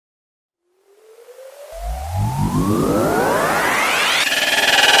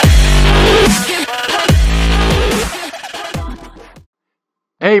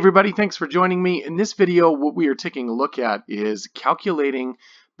everybody, thanks for joining me. In this video, what we are taking a look at is calculating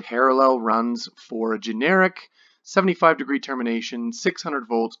parallel runs for a generic 75-degree termination, 600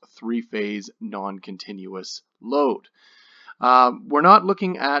 volt, three-phase, non-continuous load. We're not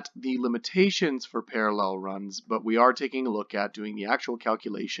looking at the limitations for parallel runs, but we are taking a look at doing the actual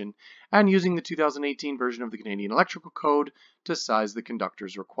calculation and using the 2018 version of the Canadian Electrical Code to size the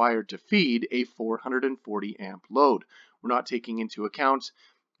conductors required to feed a 440 amp load. We're not taking into account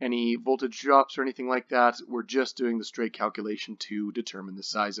any voltage drops or anything like that. We're just doing the straight calculation to determine the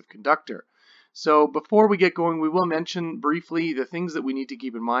size of conductor. So before we get going, we will mention briefly the things that we need to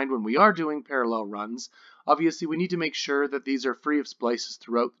keep in mind when we are doing parallel runs. Obviously, we need to make sure that these are free of splices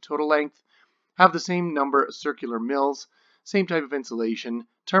throughout the total length, have the same number of circular mills, same type of insulation,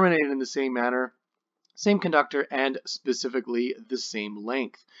 terminated in the same manner, same conductor, and specifically the same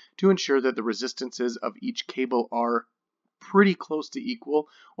length to ensure that the resistances of each cable are pretty close to equal,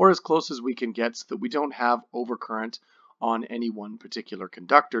 or as close as we can get, so that we don't have overcurrent on any one particular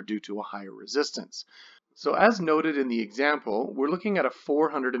conductor due to a higher resistance. So as noted in the example, we're looking at a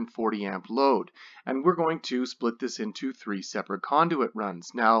 440 amp load, and we're going to split this into 3 separate conduit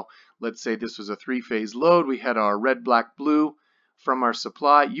runs. Now, let's say this was a 3-phase load. We had our red, black, blue from our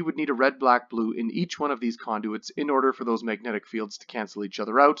supply. You would need a red, black, blue in each one of these conduits in order for those magnetic fields to cancel each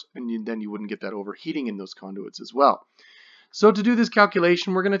other out, and then you wouldn't get that overheating in those conduits as well. So to do this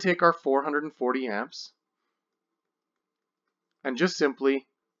calculation, we're going to take our 440 amps and just simply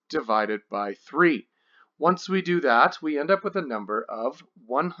divide it by 3. Once we do that, we end up with a number of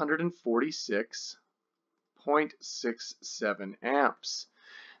 146.67 amps.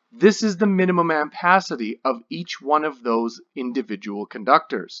 This is the minimum ampacity of each one of those individual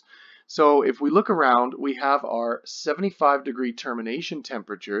conductors. So if we look around, we have our 75-degree termination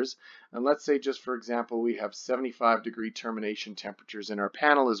temperatures, and let's say just for example we have 75-degree termination temperatures in our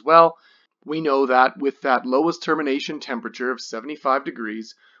panel as well. We know that with that lowest termination temperature of 75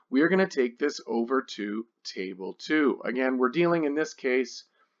 degrees, we are going to take this over to table 2. Again, we're dealing in this case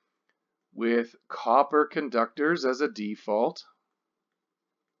with copper conductors as a default.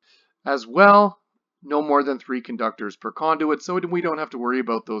 As well, no more than 3 conductors per conduit, so we don't have to worry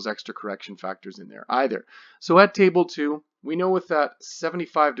about those extra correction factors in there either. So at table 2, we know with that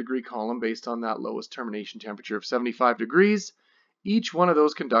 75-degree column, based on that lowest termination temperature of 75 degrees, each one of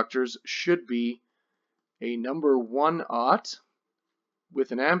those conductors should be a number 1/0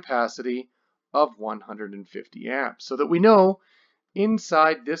 with an ampacity of 150 amps, so that we know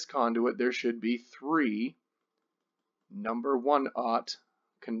inside this conduit there should be 3 number 1/0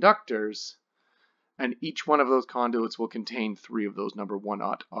 conductors, and each one of those conduits will contain 3 of those number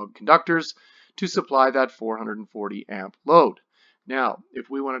 1/0 conductors to supply that 440 amp load. Now, if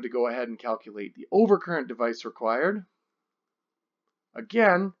we wanted to go ahead and calculate the overcurrent device required,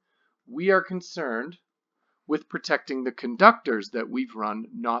 again, we are concerned with protecting the conductors that we've run,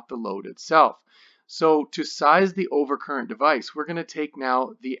 not the load itself. So to size the overcurrent device, we're going to take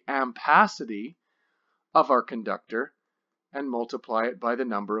now the ampacity of our conductor and multiply it by the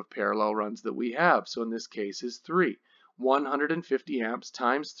number of parallel runs that we have. So in this case is 3. 150 amps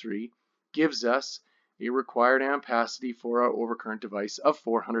times 3 gives us a required ampacity for our overcurrent device of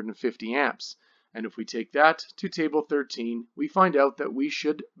 450 amps. And if we take that to table 13, we find out that we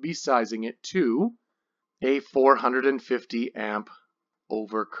should be sizing it to a 450 amp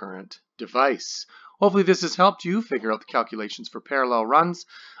overcurrent device. Hopefully this has helped you figure out the calculations for parallel runs.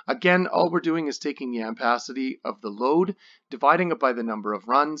 Again, all we're doing is taking the ampacity of the load, dividing it by the number of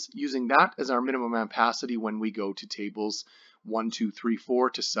runs, using that as our minimum ampacity when we go to tables 1, 2, 3,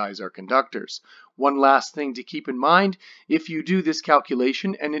 4 to size our conductors. One last thing to keep in mind, if you do this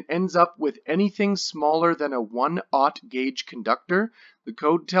calculation and it ends up with anything smaller than a 1/0 gauge conductor, the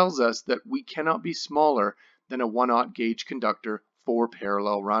code tells us that we cannot be smaller than a 1/0 gauge conductor for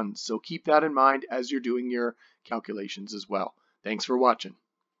parallel runs. So keep that in mind as you're doing your calculations as well. Thanks for watching.